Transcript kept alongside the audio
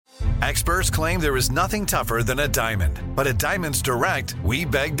Experts claim there is nothing tougher than a diamond. But at Diamonds Direct, we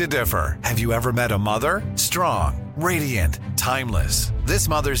beg to differ. Have you ever met a mother? Strong, radiant, timeless. This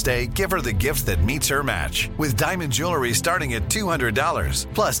Mother's Day, give her the gift that meets her match. With diamond jewelry starting at $200.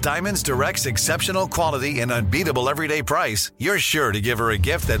 Plus Diamonds Direct's exceptional quality and unbeatable everyday price, you're sure to give her a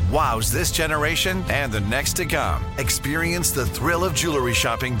gift that wows this generation and the next to come. Experience the thrill of jewelry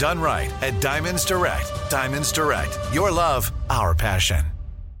shopping done right at Diamonds Direct. Diamonds Direct. Your love, our passion.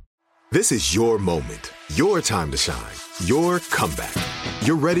 This is your moment, your time to shine, your comeback.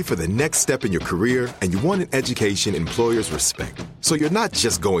 You're ready for the next step in your career, and you want an education employers respect. So you're not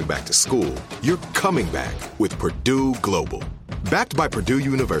just going back to school, you're coming back with Purdue Global. Backed by Purdue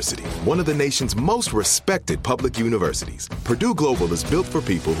University, one of the nation's most respected public universities, Purdue Global is built for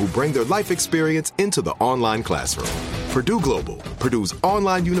people who bring their life experience into the online classroom. Purdue Global, Purdue's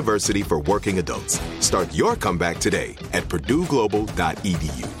online university for working adults. Start your comeback today at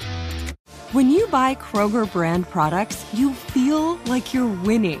purdueglobal.edu. When you buy Kroger brand products, you feel like you're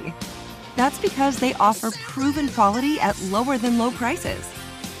winning. That's because they offer proven quality at lower than low prices.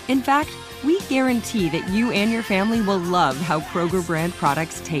 In fact, we guarantee that you and your family will love how Kroger brand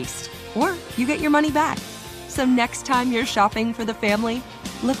products taste, or you get your money back. So next time you're shopping for the family,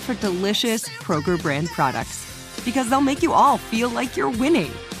 look for delicious Kroger brand products, because they'll make you all feel like you're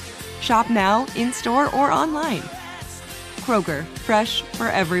winning. Shop now, in-store, or online. Kroger, fresh for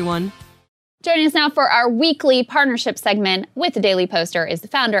everyone. Joining us now for our weekly partnership segment with the Daily Poster is the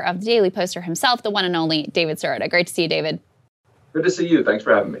founder of the Daily Poster himself, the one and only David Sirota. Great to see you, David. Good to see you. Thanks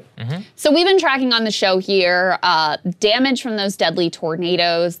for having me. Mm-hmm. So we've been tracking on the show here damage from those deadly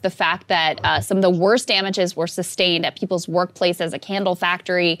tornadoes, the fact that some of the worst damages were sustained at people's workplaces, a candle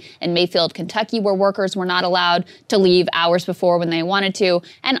factory in Mayfield, Kentucky, where workers were not allowed to leave hours before when they wanted to,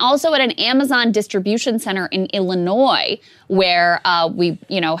 and also at an Amazon distribution center in Illinois, where we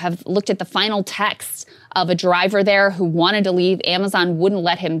have looked at the final text of a driver there who wanted to leave. Amazon wouldn't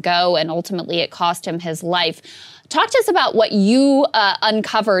let him go, and ultimately it cost him his life. Talk to us about what you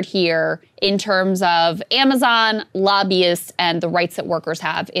uncovered here in terms of Amazon, lobbyists, and the rights that workers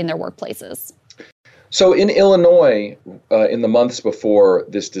have in their workplaces. So in Illinois, in the months before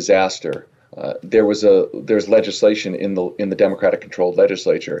this disaster, there's legislation in the Democratic-controlled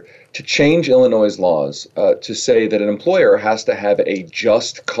legislature to change Illinois' laws to say that an employer has to have a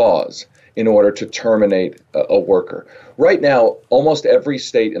just cause in order to terminate a worker. Right now, almost every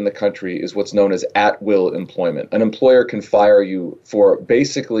state in the country is what's known as at-will employment. An employer can fire you for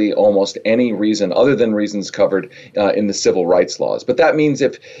basically almost any reason other than reasons covered in the civil rights laws. But that means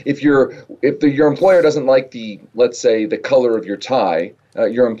if your employer doesn't like let's say, the color of your tie,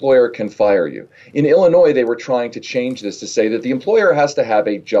 your employer can fire you. In Illinois, they were trying to change this to say that the employer has to have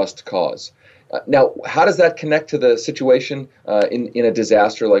a just cause. Now, how does that connect to the situation in a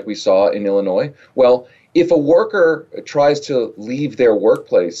disaster like we saw in Illinois? Well, if a worker tries to leave their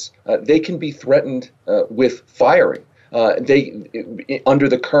workplace, they can be threatened with firing. Under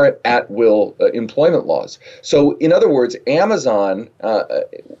the current at-will employment laws. So, in other words, Amazon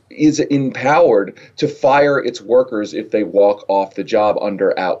is empowered to fire its workers if they walk off the job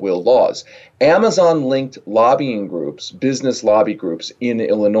under at-will laws. Amazon-linked lobbying groups, business lobby groups in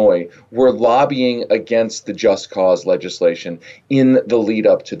Illinois, were lobbying against the Just Cause legislation in the lead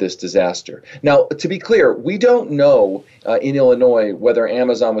up to this disaster. Now, to be clear, we don't know in Illinois whether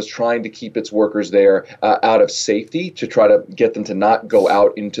Amazon was trying to keep its workers there out of safety to try to get them to not go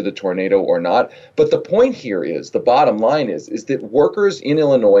out into the tornado or not. But the point here is, the bottom line is that workers in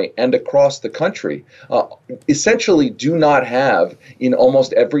Illinois and across the country essentially do not have, in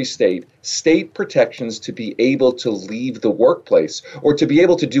almost every state protections to be able to leave the workplace or to be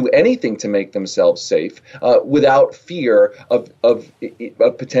able to do anything to make themselves safe without fear of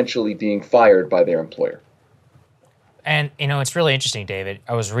potentially being fired by their employer. And, it's really interesting, David.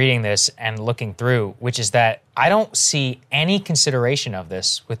 I was reading this and looking through, which is that I don't see any consideration of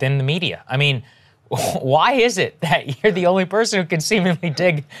this within the media. I mean, why is it that you're the only person who can seemingly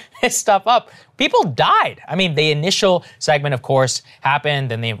dig this stuff up? People died. I mean, the initial segment, of course,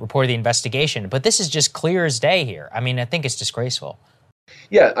 happened, and they reported the investigation. But this is just clear as day here. I mean, I think it's disgraceful.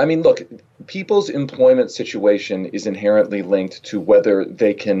 Yeah, I mean, look, people's employment situation is inherently linked to whether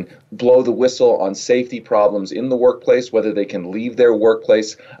they can blow the whistle on safety problems in the workplace, whether they can leave their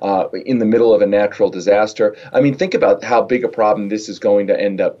workplace in the middle of a natural disaster. I mean, think about how big a problem this is going to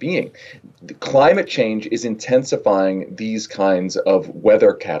end up being. climate change is intensifying these kinds of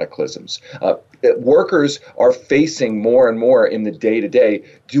weather cataclysms. Workers are facing more and more in the day-to-day.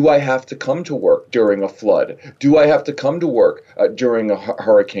 Do I have to come to work during a flood? Do I have to come to work during a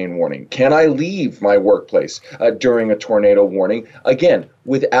hurricane warning? Can I leave my workplace during a tornado warning? Again,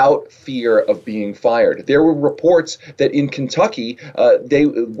 without fear of being fired. There were reports that in Kentucky,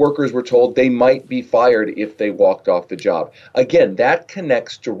 workers were told they might be fired if they walked off the job. Again, that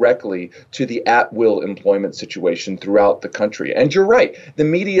connects directly to the at-will employment situation throughout the country. And you're right, the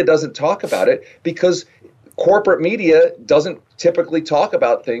media doesn't talk about it because corporate media doesn't typically talk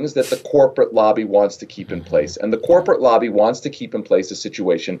about things that the corporate lobby wants to keep in place. And the corporate lobby wants to keep in place a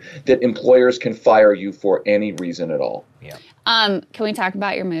situation that employers can fire you for any reason at all. Yeah. Can we talk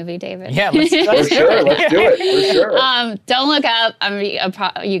about your movie, David? Yeah, let's For sure, let's do it, for sure. Don't Look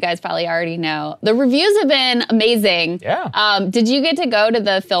Up. You guys probably already know. The reviews have been amazing. Yeah. Did you get to go to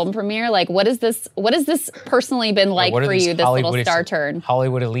the film premiere? Like, what has this personally been like for you, this little star turn?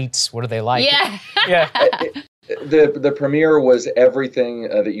 Hollywood elites, what do they like? Yeah. Yeah. The premiere was everything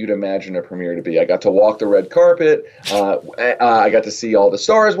that you'd imagine a premiere to be. I got to walk the red carpet. I got to see all the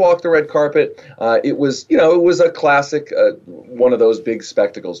stars walk the red carpet. It was a classic, one of those big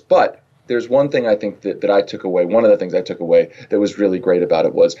spectacles. But there's one thing I think that I took away. One of the things I took away that was really great about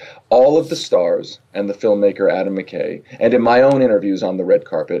it was all of the stars and the filmmaker Adam McKay, and in my own interviews on the red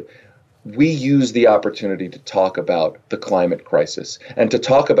carpet, we use the opportunity to talk about the climate crisis and to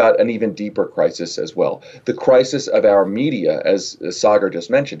talk about an even deeper crisis as well. The crisis of our media, as Sagar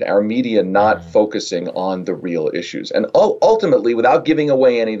just mentioned, our media not focusing on the real issues. And ultimately, without giving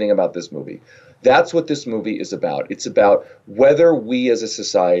away anything about this movie, that's what this movie is about. It's about whether we as a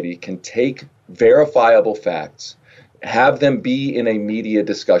society can take verifiable facts, have them be in a media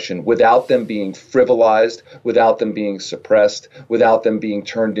discussion without them being frivolized, without them being suppressed, without them being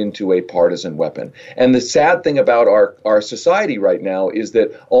turned into a partisan weapon. And the sad thing about our society right now is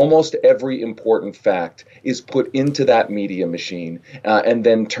that almost every important fact is put into that media machine and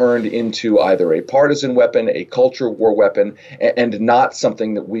then turned into either a partisan weapon, a culture war weapon, and not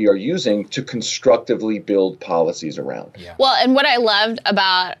something that we are using to constructively build policies around. Yeah. Well, and what I loved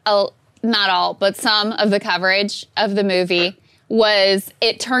about not all, but some of the coverage of the movie was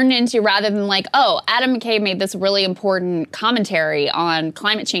it turned into, rather than like, oh, Adam McKay made this really important commentary on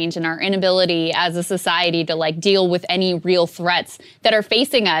climate change and our inability as a society to like deal with any real threats that are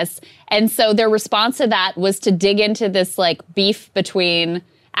facing us. And so their response to that was to dig into this like beef between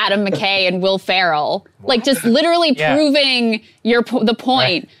Adam McKay and Will Ferrell, like just literally proving the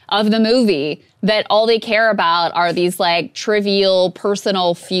point of the movie that all they care about are these like trivial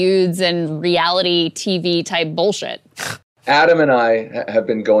personal feuds and reality TV type bullshit. Adam and I have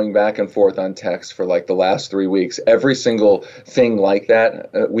been going back and forth on text for like the last 3 weeks. Every single thing like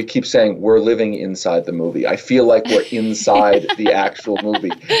that, we keep saying we're living inside the movie. I feel like we're inside the actual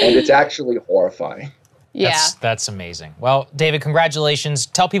movie, and it's actually horrifying. Yeah, that's amazing. Well, David, congratulations.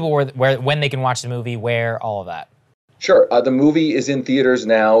 Tell people when they can watch the movie, where, all of that. Sure. The movie is in theaters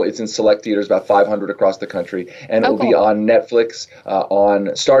now. It's in select theaters, about 500 across the country, and it will be on Netflix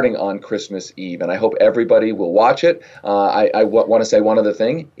starting on Christmas Eve. And I hope everybody will watch it. I want to say one other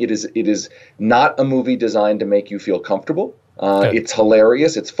thing. It is not a movie designed to make you feel comfortable. It's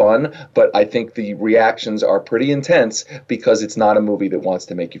hilarious, it's fun, but I think the reactions are pretty intense because it's not a movie that wants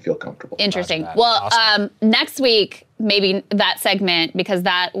to make you feel comfortable. Interesting. Well, awesome. Next week, maybe that segment, because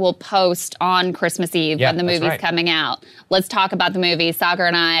that will post on Christmas Eve when the movie's coming out. Let's talk about the movie. Sagar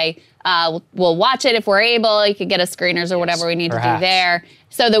and I will watch it if we're able. You could get us screeners or whatever we need to do there,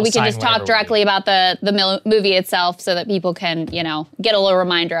 so that we can just talk directly about the movie itself, so that people can, get a little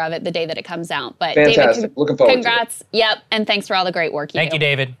reminder of it the day that it comes out. But fantastic. David, looking forward congrats. To it. Yep, and thanks for all the great work you do. Thank you,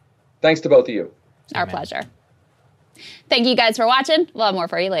 David. Thanks to both of you. Our pleasure. Thank you guys for watching. We'll have more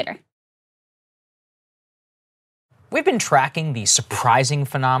for you later. We've been tracking the surprising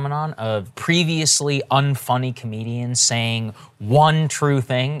phenomenon of previously unfunny comedians saying one true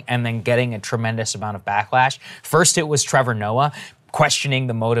thing and then getting a tremendous amount of backlash. First, it was Trevor Noah questioning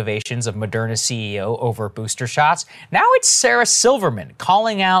the motivations of Moderna's CEO over booster shots. Now it's Sarah Silverman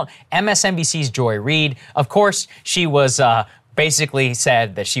calling out MSNBC's Joy Reid. Of course, she was basically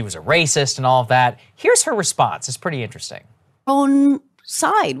said that she was a racist and all of that. Here's her response. It's pretty interesting. Own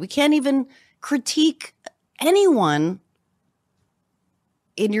side. We can't even critique anyone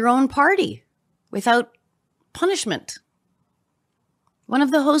in your own party without punishment. One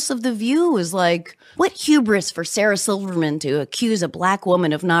of the hosts of The View was like, what hubris for Sarah Silverman to accuse a black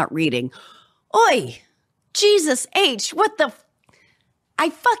woman of not reading. Oi, Jesus H, what the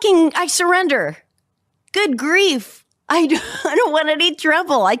I surrender. Good grief. I don't want any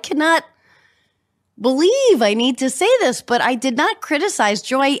trouble. I cannot believe I need to say this, but I did not criticize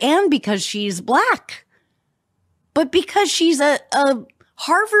Joy Ann because she's black, but because she's a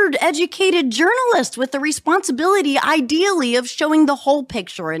Harvard-educated journalist with the responsibility, ideally, of showing the whole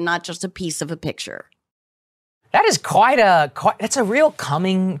picture and not just a piece of a picture. That is that's a real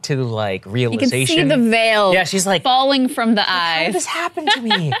coming to like realization. You can see the veil she's like, falling from the how eyes. did this happen to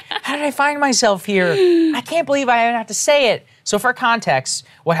me? How did I find myself here? I can't believe I have to say it. So for context,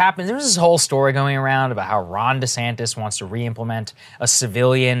 what happens, there was this whole story going around about how Ron DeSantis wants to re-implement a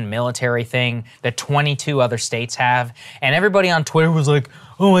civilian military thing that 22 other states have. And everybody on Twitter was like,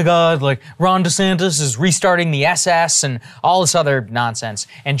 oh my God, like Ron DeSantis is restarting the SS and all this other nonsense.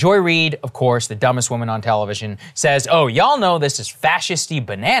 And Joy Reid, of course, the dumbest woman on television, says, oh, y'all know this is fascisty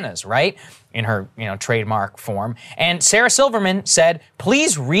bananas, right? In her, trademark form. And Sarah Silverman said,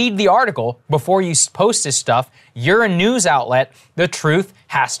 please read the article before you post this stuff. You're a news outlet. The truth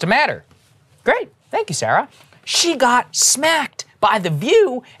has to matter. Great. Thank you, Sarah. She got smacked by The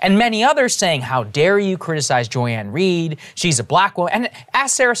View and many others saying, how dare you criticize Joyanne Reid? She's a black woman. And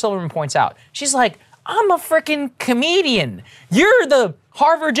as Sarah Silverman points out, she's like, I'm a freaking comedian. You're the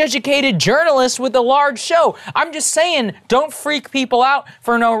Harvard-educated journalist with a large show. I'm just saying, don't freak people out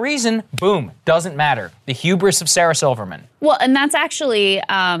for no reason. Boom. Doesn't matter. The hubris of Sarah Silverman. Well, and that's actually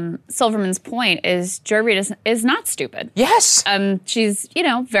Silverman's point is Joy Reid is not stupid. Yes. She's,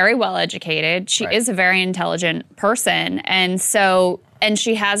 very well educated. She is a very intelligent person. And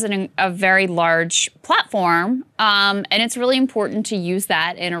she has a very large platform. And it's really important to use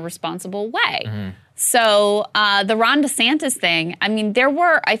that in a responsible way. Mm-hmm. So the Ron DeSantis thing, I mean, there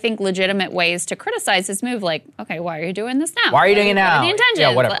were, I think, legitimate ways to criticize his move. Like, okay, why are you doing this now? Why are you doing it now? What are the intentions?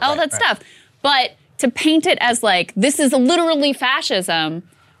 Yeah, whatever. All that stuff. But to paint it as like, this is literally fascism,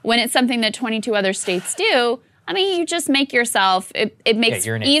 when it's something that 22 other states do, I mean, you just make yourself, it makes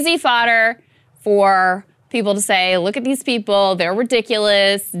easy fodder for people to say, look at these people, they're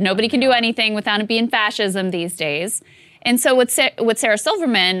ridiculous, nobody can do anything without it being fascism these days. And so what Sarah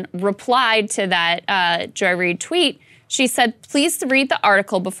Silverman replied to that Joy Reid tweet, she said, please read the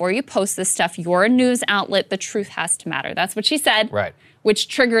article before you post this stuff. You're a news outlet. The truth has to matter. That's what she said. Right. Which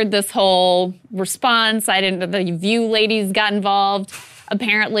triggered this whole response. The View ladies got involved,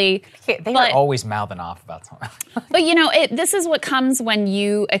 apparently. They are always mouthing off about something. But, this is what comes when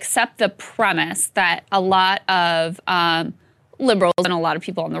you accept the premise that a lot of liberals and a lot of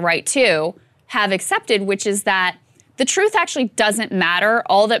people on the right, too, have accepted, which is that the truth actually doesn't matter.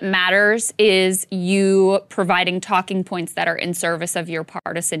 All that matters is you providing talking points that are in service of your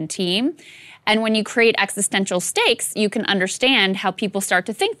partisan team. And when you create existential stakes, you can understand how people start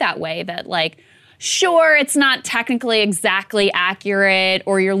to think that way, that like, sure, it's not technically exactly accurate,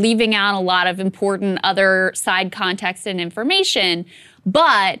 or you're leaving out a lot of important other side context and information,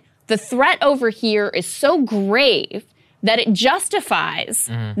 but the threat over here is so grave that it justifies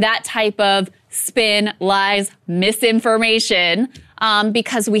that type of spin, lies, misinformation,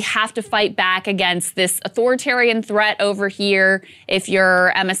 because we have to fight back against this authoritarian threat over here. If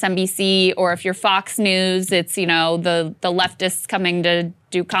you're MSNBC or if you're Fox News, it's, the leftists coming to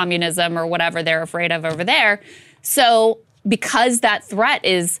do communism or whatever they're afraid of over there. So because that threat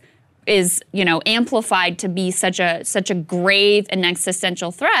is amplified to be such a grave and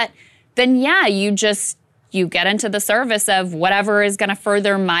existential threat, then you get into the service of whatever is going to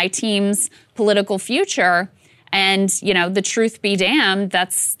further my team's political future. And, the truth be damned,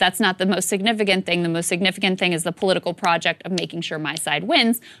 that's not the most significant thing. The most significant thing is the political project of making sure my side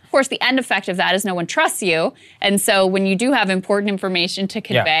wins. Of course, the end effect of that is no one trusts you. And so when you do have important information to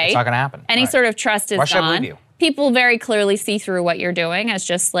convey, it's not going to happen. Any sort of trust is Why should I gone. believe you? People very clearly see through what you're doing as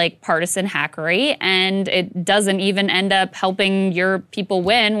just like partisan hackery, and it doesn't even end up helping your people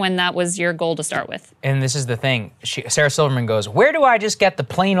win when that was your goal to start with. And this is the thing. Sarah Silverman goes, where do I just get the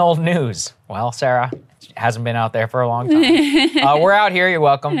plain old news? Well, Sarah, it hasn't been out there for a long time. We're out here. You're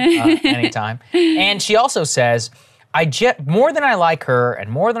welcome anytime. And she also says, more than I like her and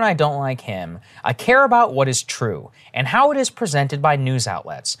more than I don't like him, I care about what is true and how it is presented by news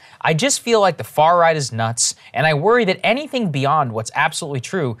outlets. I just feel like the far right is nuts, and I worry that anything beyond what's absolutely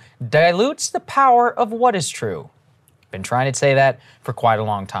true dilutes the power of what is true. Been trying to say that for quite a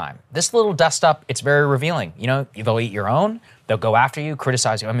long time. This little dust up, it's very revealing. They'll eat your own. They'll go after you,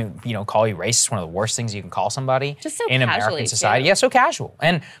 criticize you. I mean, call you racist, one of the worst things you can call somebody just so in American society. Too. Yeah, so casual.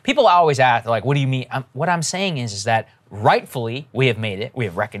 And people always ask, like, what do you mean? What I'm saying is that rightfully we have made it. We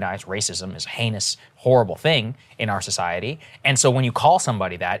have recognized racism as a heinous, horrible thing in our society. And so when you call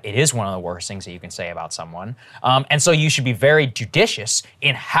somebody that, it is one of the worst things that you can say about someone. And so you should be very judicious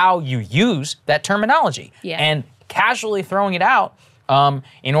in how you use that terminology. Yeah. And casually throwing it out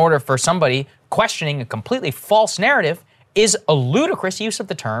in order for somebody questioning a completely false narrative is a ludicrous use of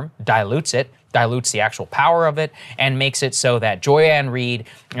the term, dilutes it, dilutes the actual power of it, and makes it so that Joy-Ann Reid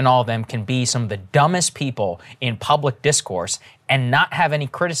and all of them can be some of the dumbest people in public discourse and not have any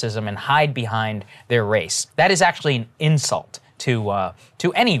criticism and hide behind their race. That is actually an insult to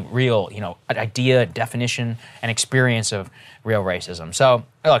any real, idea, definition, and experience of real racism. So,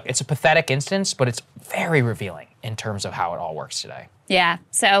 look, it's a pathetic instance, but it's very revealing in terms of how it all works today. Yeah,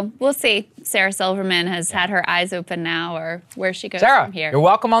 so we'll see. Sarah Silverman has had her eyes open now, or where she goes Sarah, from here. You're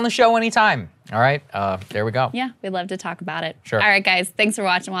welcome on the show anytime. All right, there we go. Yeah, we'd love to talk about it. Sure. All right, guys, thanks for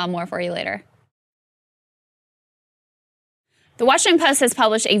watching. We'll have more for you later. The Washington Post has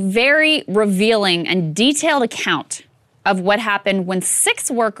published a very revealing and detailed account of what happened when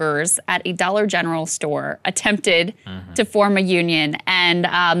 6 workers at a Dollar General store attempted to form a union.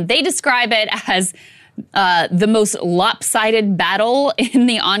 And they describe it as the most lopsided battle in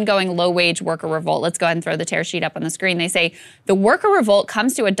the ongoing low-wage worker revolt. Let's go ahead and throw the tear sheet up on the screen. They say, the worker revolt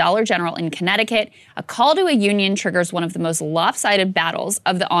comes to a Dollar General in Connecticut. A call to a union triggers one of the most lopsided battles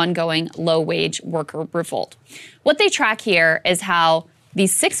of the ongoing low-wage worker revolt. What they track here is how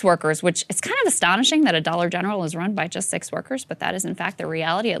these 6 workers, which it's kind of astonishing that a Dollar General is run by just 6 workers, but that is in fact the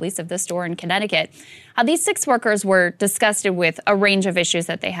reality, at least of this store in Connecticut. How these 6 workers were disgusted with a range of issues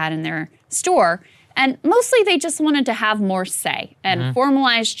that they had in their store. And mostly they just wanted to have more say and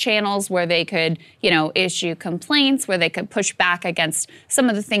formalize channels where they could, issue complaints, where they could push back against some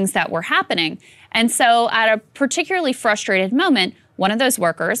of the things that were happening. And so at a particularly frustrated moment, one of those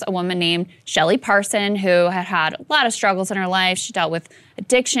workers, a woman named Shelley Parson, who had had a lot of struggles in her life. She dealt with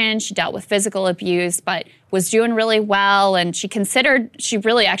addiction, she dealt with physical abuse, but was doing really well. And she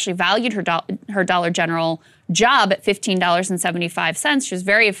really actually valued her Dollar General job at $15.75. She was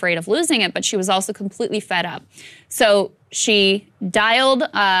very afraid of losing it, but she was also completely fed up. So she dialed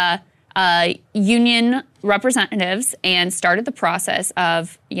union representatives and started the process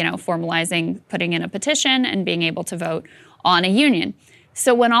of, formalizing, putting in a petition and being able to vote on a union.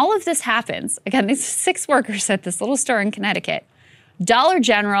 So when all of this happens, again, these 6 workers at this little store in Connecticut, Dollar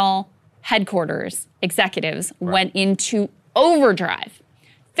General headquarters executives went into overdrive.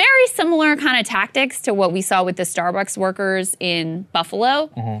 Very similar kind of tactics to what we saw with the Starbucks workers in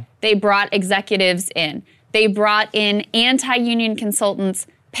Buffalo. They brought executives in. They brought in anti-union consultants,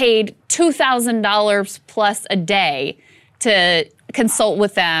 paid $2,000 plus a day to consult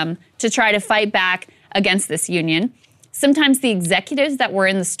with them to try to fight back against this union. Sometimes the executives that were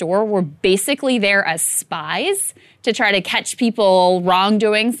in the store were basically there as spies to try to catch people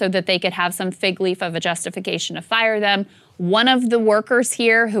wrongdoing so that they could have some fig leaf of a justification to fire them. One of the workers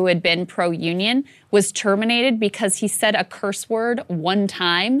here who had been pro-union was terminated because he said a curse word one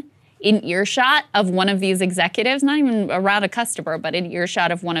time in earshot of one of these executives, not even around a customer, but in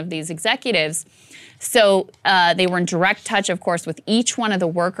earshot of one of these executives. So they were in direct touch, of course, with each one of the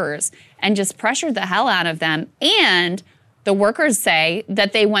workers and just pressured the hell out of them. And the workers say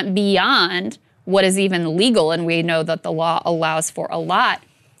that they went beyond what is even legal, and we know that the law allows for a lot,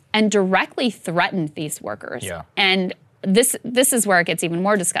 and directly threatened these workers. Yeah. And this is where it gets even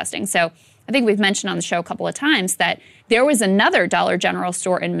more disgusting. So I think we've mentioned on the show a couple of times that there was another Dollar General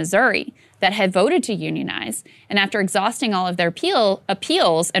store in Missouri that had voted to unionize. And after exhausting all of their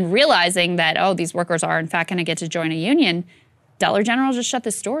appeals and realizing that, these workers are in fact going to get to join a union, Dollar General just shut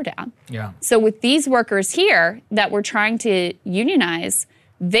the store down. Yeah. So with these workers here that were trying to unionize,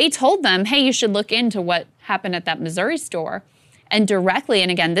 they told them, hey, you should look into what happened at that Missouri store. And directly, and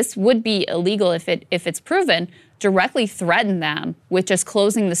again, this would be illegal if it's proven, directly threatened them with just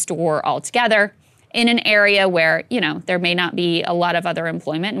closing the store altogether in an area where, there may not be a lot of other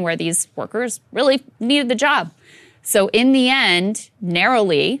employment and where these workers really needed the job. So in the end,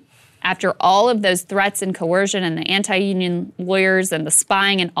 narrowly, after all of those threats and coercion and the anti-union lawyers and the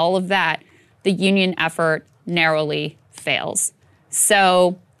spying and all of that, the union effort narrowly fails.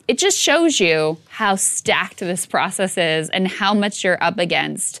 So it just shows you how stacked this process is and how much you're up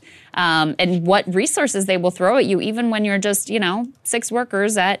against and what resources they will throw at you, even when you're just, 6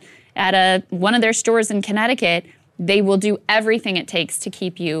 workers at one of their stores in Connecticut. They will do everything it takes to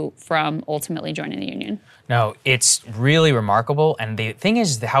keep you from ultimately joining the union. No, it's really remarkable. And the thing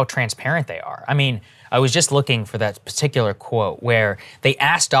is how transparent they are. I mean, I was just looking for that particular quote where they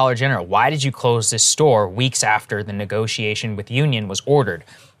asked Dollar General, why did you close this store weeks after the negotiation with union was ordered?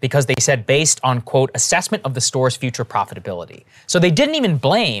 Because they said based on, quote, assessment of the store's future profitability. So they didn't even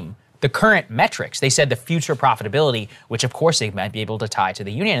blame the current metrics. They said the future profitability, which of course they might be able to tie to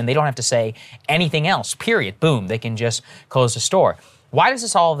the union, and they don't have to say anything else, period. Boom, they can just close the store. Why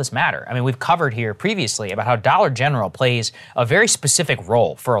does all of this matter? I mean, we've covered here previously about how Dollar General plays a very specific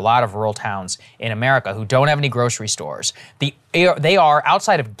role for a lot of rural towns in America who don't have any grocery stores. They are,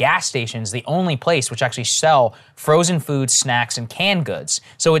 outside of gas stations, the only place which actually sell frozen foods, snacks, and canned goods.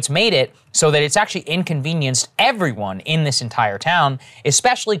 So it's made it so that it's actually inconvenienced everyone in this entire town,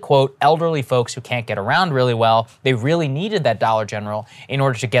 especially, quote, elderly folks who can't get around really well. They really needed that Dollar General in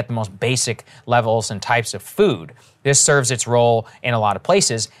order to get the most basic levels and types of food. This serves its role in a lot of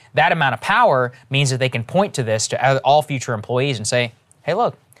places. That amount of power means that they can point to this to all future employees and say, hey,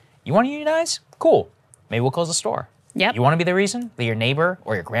 look, you want to unionize? Cool. Maybe we'll close the store. Yep. You want to be the reason that your neighbor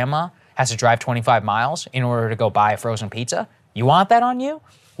or your grandma has to drive 25 miles in order to go buy a frozen pizza? You want that on you?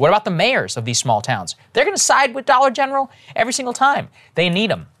 What about the mayors of these small towns? They're going to side with Dollar General every single time. They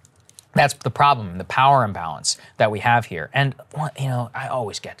need them. That's the problem, the power imbalance that we have here. And, you know, I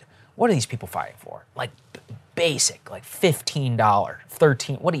always get to, what are these people fighting for? Like, basic, like $15,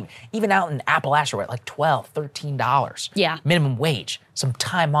 $13, even out in Appalachia, we're at like $12, $13. Yeah. Minimum wage, some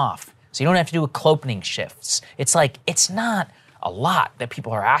time off. So you don't have to do cloaking shifts. It's like, it's not a lot that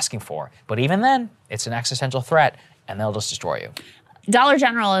people are asking for. But even then, it's an existential threat, and they'll just destroy you. Dollar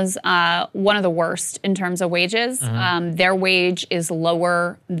General is one of the worst in terms of wages. Their wage is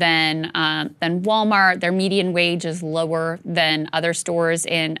lower than Walmart. Their median wage is lower than other stores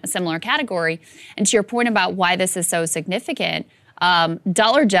in a similar category. And to your point about why this is so significant,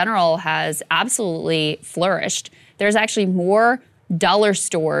 Dollar General has absolutely flourished. There's actually more dollar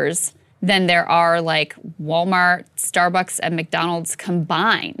stores than there are like Walmart, Starbucks, and McDonald's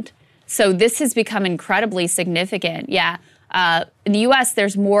combined. So this has become incredibly significant. Yeah. In the U.S.,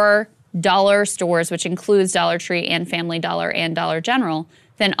 there's more dollar stores, which includes Dollar Tree and Family Dollar and Dollar General,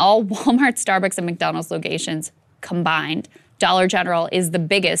 than all Walmart, Starbucks, and McDonald's locations combined. Dollar General is the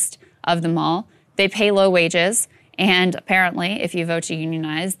biggest of them all. They pay low wages, and apparently, if you vote to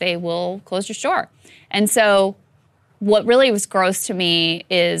unionize, they will close your store. And so what really was gross to me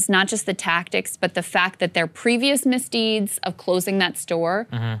is not just the tactics, but the fact that their previous misdeeds of closing that store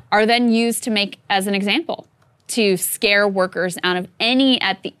are then used to make as an example, to scare workers out of any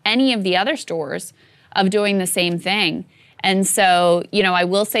of the other stores of doing the same thing. And so, you know, I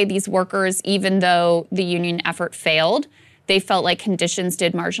will say these workers, even though the union effort failed, they felt like conditions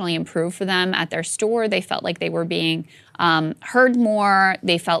did marginally improve for them at their store. They felt like they were being heard more.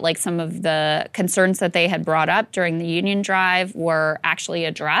 They felt like some of the concerns that they had brought up during the union drive were actually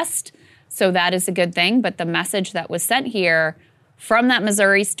addressed. So that is a good thing. But the message that was sent here from that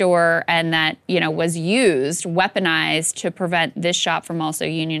Missouri store and that, you know, was used, weaponized to prevent this shop from also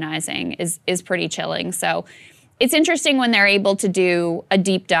unionizing is pretty chilling. So it's interesting when they're able to do a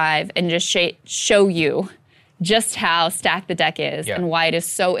deep dive and just show you just how stacked the deck is and why it is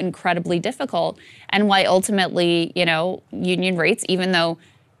so incredibly difficult and why ultimately, you know, union rates, even though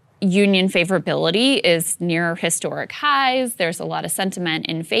union favorability is near historic highs, there's a lot of sentiment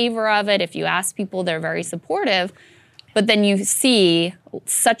in favor of it. If you ask people, they're very supportive. But then you see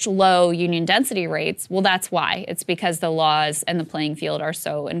such low union density rates. Well, that's why. It's because the laws and the playing field are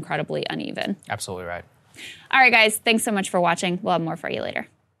so incredibly uneven. Absolutely right. All right, guys. Thanks so much for watching. We'll have more for you later.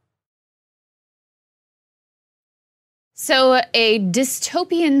 So a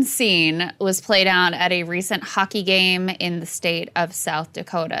dystopian scene was played out at a recent hockey game in the state of South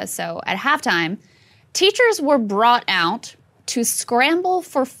Dakota. So at halftime, teachers were brought out to scramble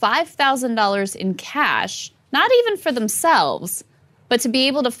for $5,000 in cash, not even for themselves, but to be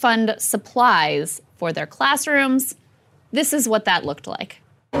able to fund supplies for their classrooms. This is what that looked like.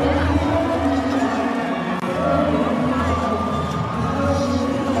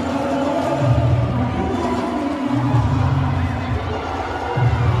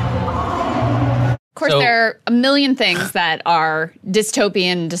 Of course, there are a million things that are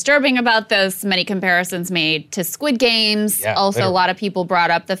dystopian, disturbing about this. Many comparisons made to Squid Games. Yeah, also, literally. a lot of people brought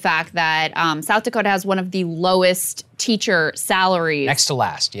up the fact that South Dakota has one of the lowest teacher salaries. Next to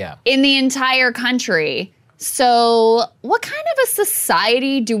last, yeah. In the entire country. So what kind of a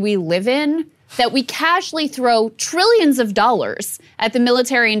society do we live in that we casually throw trillions of dollars at the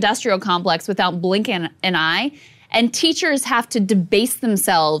military-industrial complex without blinking an eye? And teachers have to debase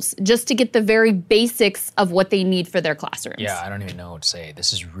themselves just to get the very basics of what they need for their classrooms. Yeah, I don't even know what to say.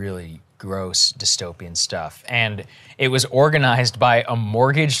 This is really gross dystopian stuff. And it was organized by a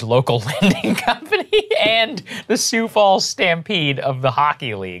mortgaged local lending company and the Sioux Falls Stampede of the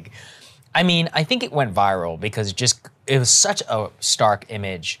Hockey League. I mean, I think it went viral because it was such a stark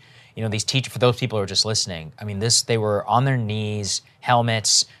image. these teachers, for those people who are just listening, I mean, they were on their knees,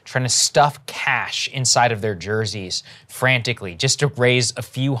 helmets, trying to stuff cash inside of their jerseys frantically just to raise a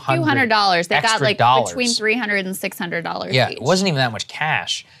few hundred $200. They got like dollars. between $300 and $600 Yeah, each. it wasn't even that much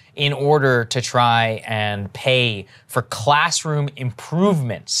cash in order to try and pay for classroom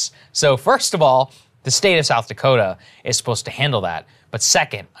improvements. So first of all, the state of South Dakota is supposed to handle that. But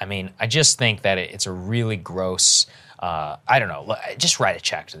second, I mean, I just think that it's a really gross, I don't know, just write a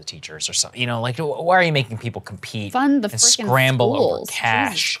check to the teachers or something. Like, why are you making people compete Fund the and frickin' scramble schools. over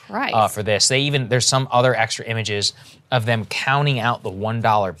cash Jesus Christ. for this? There's some other extra images of them counting out the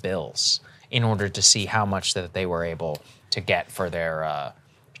 $1 bills in order to see how much that they were able to get for their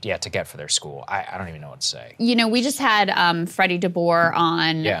school. I don't even know what to say. We just had Freddie DeBoer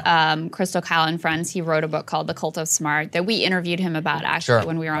on Crystal Kyle and Friends. He wrote a book called The Cult of Smart that we interviewed him about actually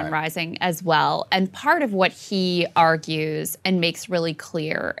when we were on Rising as well. And part of what he argues and makes really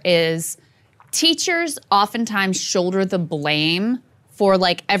clear is teachers oftentimes shoulder the blame for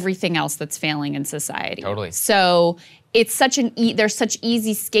like everything else that's failing in society. Totally. So it's there's such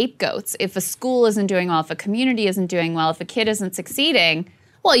easy scapegoats. If a school isn't doing well, if a community isn't doing well, if a kid isn't succeeding,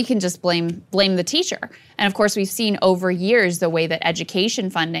 well, you can just blame the teacher. And of course, we've seen over years the way that education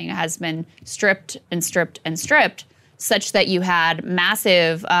funding has been stripped and stripped and stripped, such that you had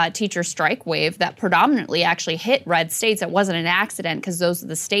massive teacher strike wave that predominantly actually hit red states. It wasn't an accident because those are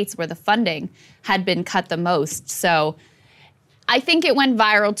the states where the funding had been cut the most. So I think it went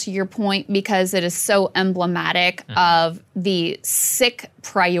viral, to your point, because it is so emblematic of the sick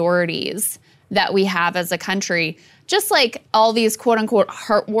priorities that we have as a country. Just like all these quote-unquote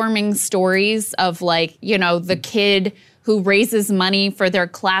heartwarming stories of like, the kid who raises money for their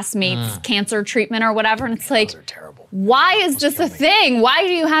classmates' cancer treatment or whatever. And it's like, Those are terrible. Why is this a thing? Why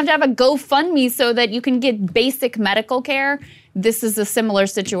do you have to have a GoFundMe so that you can get basic medical care? This is a similar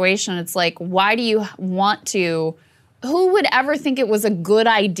situation. It's like, why do you want to? Who would ever think it was a good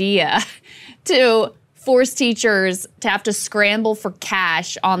idea to force teachers to have to scramble for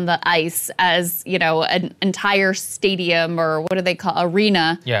cash on the ice as, an entire stadium or what do they call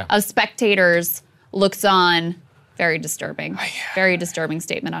arena of spectators looks on? Very disturbing. Very disturbing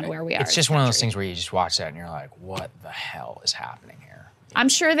statement on where we are. It's just one of those things where you just watch that and you're like, what the hell is happening here? I'm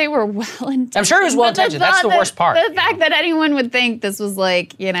sure they were well-intentioned. I'm sure it was well-intentioned. That's the worst part. The fact that anyone would think this was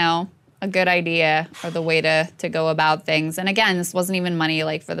like, a good idea or the way to go about things. And again, this wasn't even money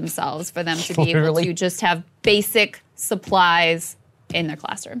like for themselves, for them to be able to just have basic supplies in their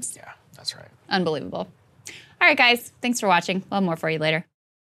classrooms. Yeah, that's right. Unbelievable. All right, guys. Thanks for watching. We'll have more for you later.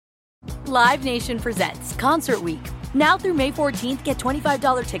 Live Nation presents Concert Week. Now through May 14th, get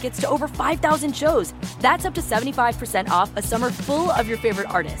 $25 tickets to over 5,000 shows. That's up to 75% off a summer full of your favorite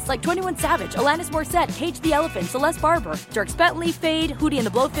artists like 21 Savage, Alanis Morissette, Cage the Elephant, Celeste Barber, Dierks Bentley, Fade, Hootie and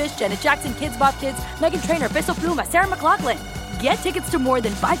the Blowfish, Janet Jackson, Kids Bop Kids, Meghan Trainor, Peso Pluma, Sarah McLachlan. Get tickets to more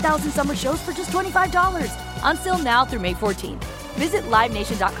than 5,000 summer shows for just $25. Until now through May 14th. Visit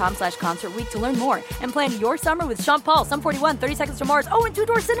LiveNation.com/Concert Week to learn more and plan your summer with Sean Paul, Sum 41, 30 Seconds to Mars, and Two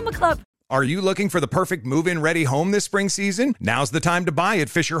Door Cinema Club. Are you looking for the perfect move-in ready home this spring season? Now's the time to buy at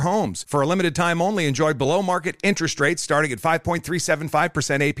Fisher Homes. For a limited time only, enjoy below-market interest rates starting at 5.375%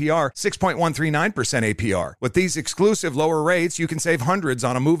 APR, 6.139% APR. With these exclusive lower rates, you can save hundreds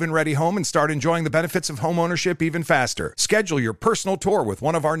on a move-in ready home and start enjoying the benefits of homeownership even faster. Schedule your personal tour with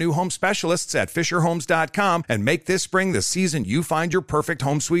one of our new home specialists at FisherHomes.com and make this spring the season you find your perfect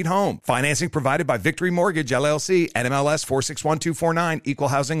home sweet home. Financing provided by Victory Mortgage, LLC, NMLS 461249, Equal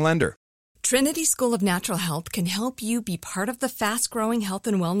Housing Lender. Trinity School of Natural Health can help you be part of the fast-growing health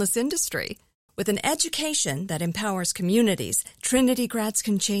and wellness industry. With an education that empowers communities, Trinity grads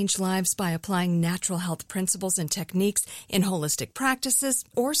can change lives by applying natural health principles and techniques in holistic practices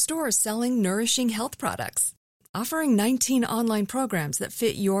or stores selling nourishing health products. Offering 19 online programs that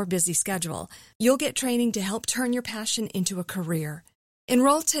fit your busy schedule, you'll get training to help turn your passion into a career.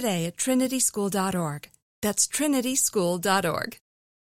 Enroll today at trinityschool.org. That's trinityschool.org.